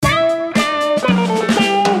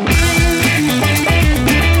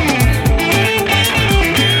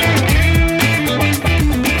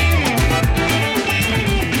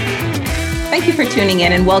tuning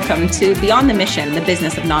in and welcome to Beyond the Mission, the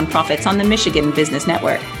business of nonprofits on the Michigan Business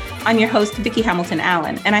Network. I'm your host, Vicki Hamilton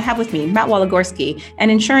Allen, and I have with me Matt Waligorski,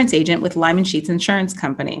 an insurance agent with Lyman Sheets Insurance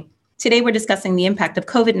Company. Today, we're discussing the impact of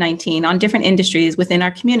COVID-19 on different industries within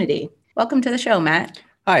our community. Welcome to the show, Matt.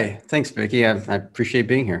 Hi, thanks, Vicki. I appreciate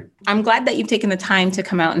being here. I'm glad that you've taken the time to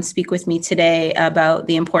come out and speak with me today about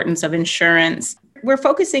the importance of insurance. We're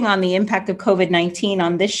focusing on the impact of COVID-19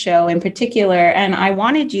 on this show in particular, and I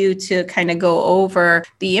wanted you to kind of go over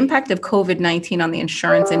the impact of COVID-19 on the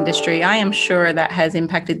insurance industry. I am sure that has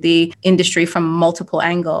impacted the industry from multiple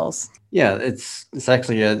angles. Yeah, it's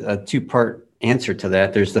actually a two-part answer to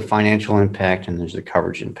that. There's the financial impact and there's the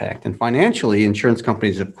coverage impact. And financially, insurance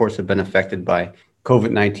companies, of course, have been affected by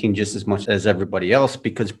COVID-19 just as much as everybody else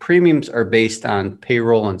because premiums are based on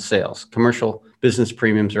payroll and sales. Commercial business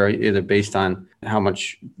premiums are either based on how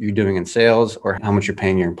much you're doing in sales or how much you're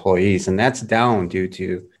paying your employees. And that's down due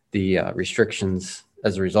to the restrictions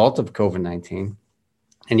as a result of COVID-19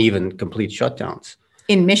 and even complete shutdowns.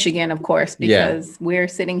 In Michigan, of course, because we're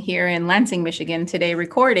sitting here in Lansing, Michigan today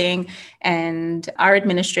recording, and our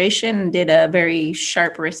administration did a very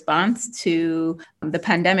sharp response to the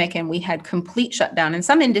pandemic, and we had complete shutdown. And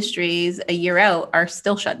some industries a year out are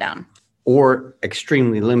still shut down. Or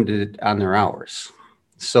extremely limited on their hours.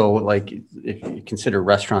 So like if you consider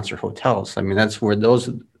restaurants or hotels, I mean, that's where those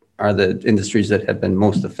are the industries that have been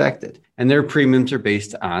most affected. And their premiums are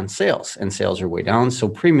based on sales, and sales are way down. So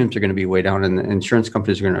premiums are going to be way down, and the insurance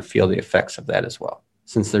companies are going to feel the effects of that as well,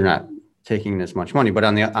 since they're not taking as much money. But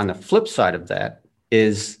on the flip side of that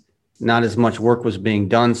is not as much work was being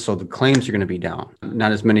done, so the claims are going to be down.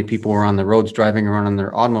 Not as many people were on the roads driving around on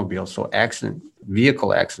their automobiles, so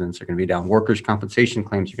vehicle accidents are going to be down. Workers' compensation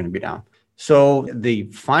claims are going to be down. So the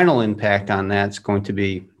final impact on that's going to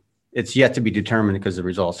be, it's yet to be determined because the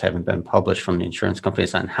results haven't been published from the insurance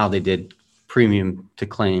companies on how they did premium to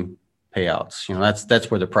claim payouts. You know, that's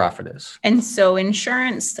where the profit is. And so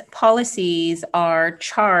insurance policies are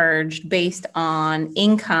charged based on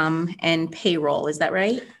income and payroll. Is that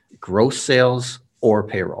right? Gross sales or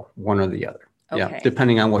payroll, one or the other. Okay. Yeah,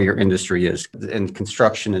 depending on what your industry is. In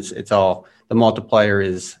construction, it's all, the multiplier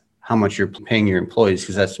is how much you're paying your employees,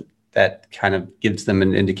 because that kind of gives them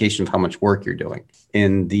an indication of how much work you're doing.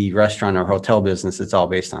 In the restaurant or hotel business, it's all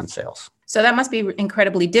based on sales. So that must be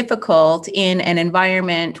incredibly difficult in an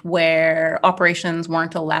environment where operations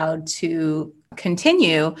weren't allowed to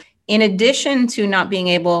continue. In addition to not being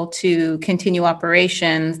able to continue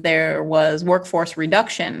operations, there was workforce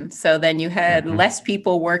reduction. So then you had less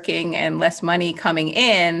people working and less money coming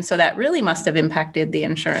in. So that really must have impacted the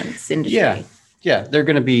insurance industry. Yeah, they're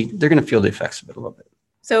going to feel the effects of it a little bit.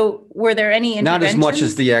 So were there any interventions? Not as much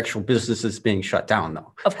as the actual business is being shut down,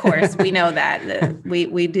 though. Of course, we know that.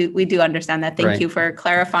 We do understand that. Thank you for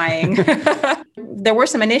clarifying. There were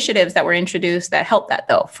some initiatives that were introduced that helped that,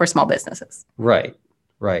 though, for small businesses. Right.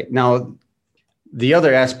 Now, the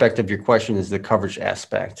other aspect of your question is the coverage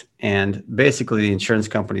aspect. And basically, the insurance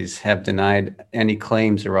companies have denied any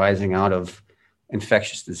claims arising out of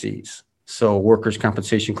infectious disease. So workers'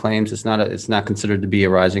 compensation claims, it's not considered to be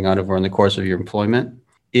arising out of or in the course of your employment.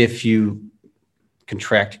 If you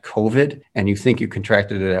contract COVID and you think you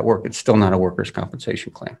contracted it at work, it's still not a workers'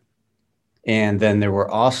 compensation claim. And then there were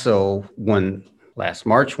also, last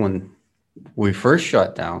March, when we first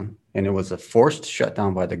shut down, and it was a forced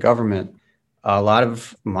shutdown by the government, a lot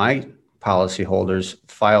of my policyholders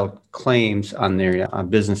filed claims on their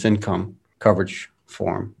business income coverage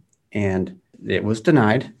form, and it was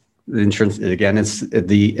denied. The insurance, again, it's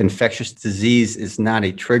the infectious disease is not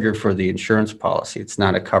a trigger for the insurance policy. It's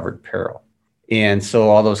not a covered peril. And so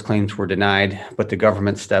all those claims were denied, but the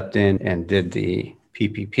government stepped in and did the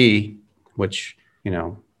PPP, which,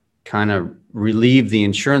 kind of relieved the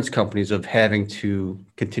insurance companies of having to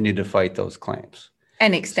continue to fight those claims.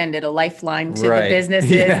 And extended a lifeline to the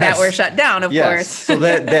businesses that were shut down, of course. So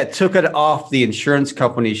that took it off the insurance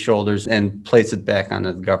company's shoulders and placed it back on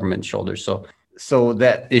the government's shoulders. So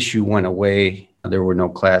that issue went away. There were no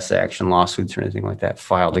class action lawsuits or anything like that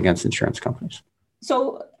filed against insurance companies.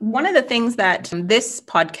 So one of the things that this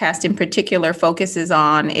podcast in particular focuses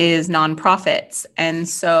on is nonprofits. And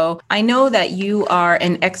so I know that you are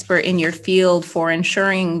an expert in your field for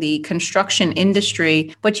ensuring the construction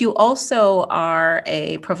industry, but you also are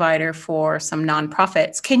a provider for some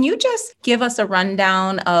nonprofits. Can you just give us a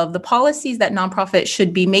rundown of the policies that nonprofits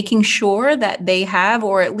should be making sure that they have,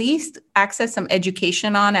 or at least access some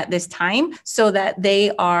education on at this time, so that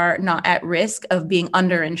they are not at risk of being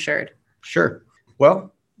underinsured? Sure.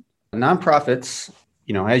 Well, nonprofits,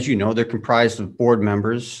 as you know, they're comprised of board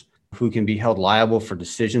members who can be held liable for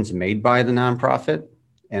decisions made by the nonprofit.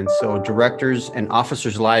 And so directors and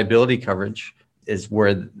officers liability coverage is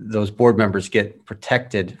where those board members get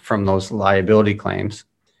protected from those liability claims.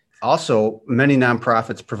 Also, many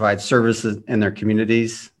nonprofits provide services in their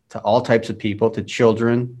communities to all types of people, to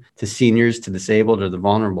children, to seniors, to disabled or the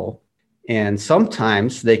vulnerable. And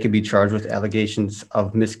sometimes they can be charged with allegations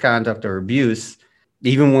of misconduct or abuse,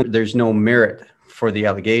 even when there's no merit for the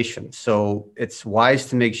allegation. So it's wise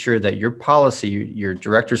to make sure that your policy, your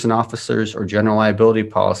directors and officers or general liability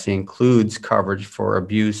policy includes coverage for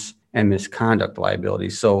abuse and misconduct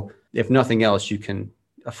liability. So if nothing else, you can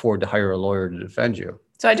afford to hire a lawyer to defend you.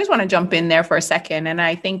 So I just want to jump in there for a second. And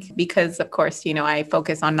I think because, of course, I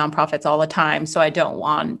focus on nonprofits all the time. So I don't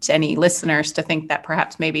want any listeners to think that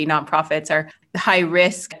perhaps maybe nonprofits are high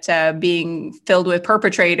risk to being filled with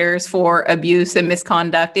perpetrators for abuse and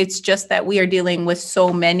misconduct. It's just that we are dealing with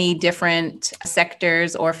so many different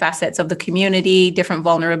sectors or facets of the community, different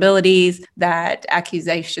vulnerabilities that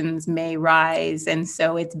accusations may rise. And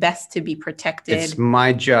so it's best to be protected. It's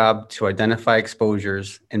my job to identify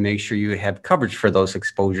exposures and make sure you have coverage for those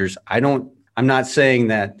exposures. I'm not saying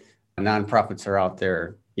that nonprofits are out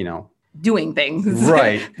there, doing things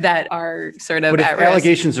right that are sort of but if at risk.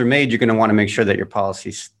 Allegations are made, you're going to want to make sure that your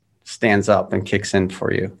policy stands up and kicks in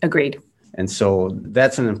for you. Agreed. And so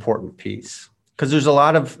that's an important piece because there's a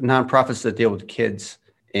lot of nonprofits that deal with kids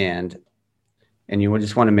and you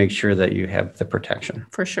just want to make sure that you have the protection.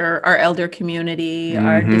 For sure. Our elder community,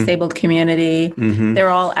 our disabled community, they're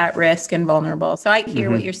all at risk and vulnerable. So I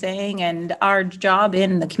hear what you're saying, and our job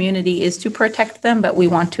in the community is to protect them, but we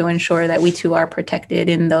want to ensure that we too are protected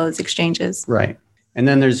in those exchanges. Right. And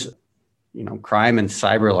then there's, crime and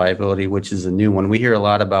cyber liability, which is a new one. We hear a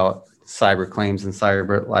lot about cyber claims and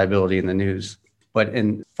cyber liability in the news. But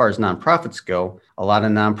as far as nonprofits go, a lot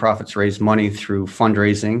of nonprofits raise money through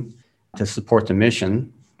fundraising to support the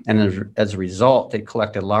mission. And as a result, they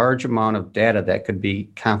collect a large amount of data that could be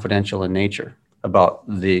confidential in nature about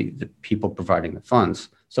the people providing the funds.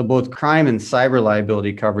 So both crime and cyber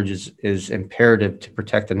liability coverage is imperative to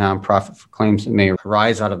protect the nonprofit for claims that may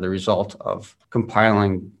arise out of the result of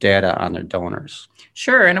compiling data on their donors.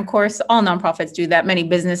 Sure. And of course, all nonprofits do that. Many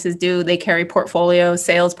businesses do. They carry portfolios,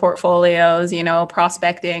 sales portfolios,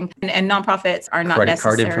 prospecting. And nonprofits are not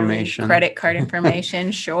necessarily credit card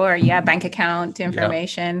information. Sure. Yeah. Bank account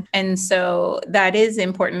information. Yep. And so that is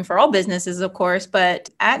important for all businesses, of course. But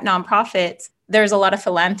at nonprofits, there's a lot of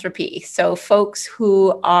philanthropy. So folks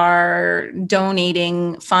who are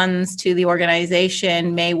donating funds to the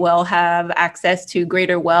organization may well have access to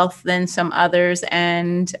greater wealth than some others.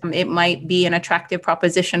 And it might be an attractive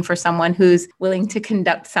proposition for someone who's willing to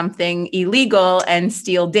conduct something illegal and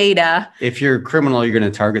steal data. If you're a criminal, you're going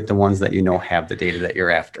to target the ones that have the data that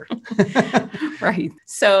you're after. Right.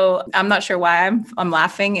 So I'm not sure why I'm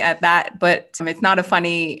laughing at that, but it's not a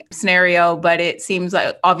funny scenario, but it seems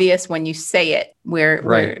like obvious when you say it.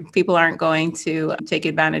 Where people aren't going to take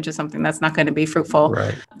advantage of something that's not going to be fruitful.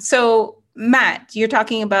 Right. So, Matt, you're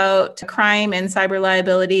talking about crime and cyber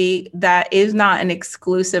liability. That is not an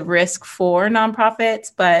exclusive risk for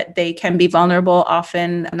nonprofits, but they can be vulnerable.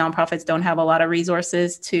 Often nonprofits don't have a lot of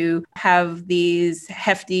resources to have these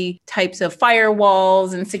hefty types of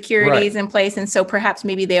firewalls and securities in place. And so perhaps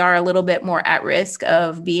maybe they are a little bit more at risk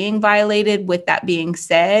of being violated. With that being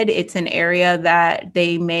said, it's an area that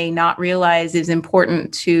they may not realize is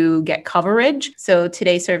important to get coverage. So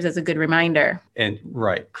today serves as a good reminder. And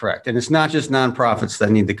correct. And it's not just nonprofits that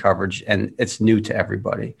need the coverage, and it's new to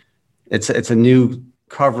everybody. It's a new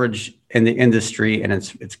coverage in the industry, and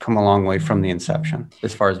it's come a long way from the inception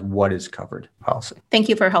as far as what is covered policy. Thank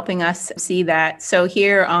you for helping us see that. So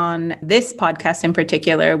here on this podcast in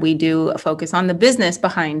particular, we do focus on the business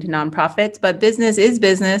behind nonprofits, but business is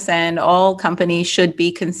business, and all companies should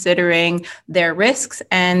be considering their risks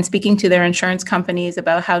and speaking to their insurance companies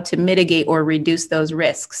about how to mitigate or reduce those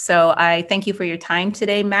risks. So I thank you for your time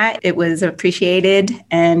today, Matt. It was appreciated,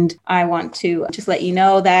 and I want to just let you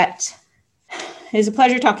know that it is a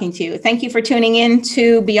pleasure talking to you. Thank you for tuning in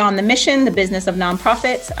to Beyond the Mission, the business of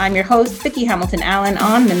nonprofits. I'm your host, Vicki Hamilton Allen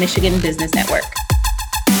on the Michigan Business Network.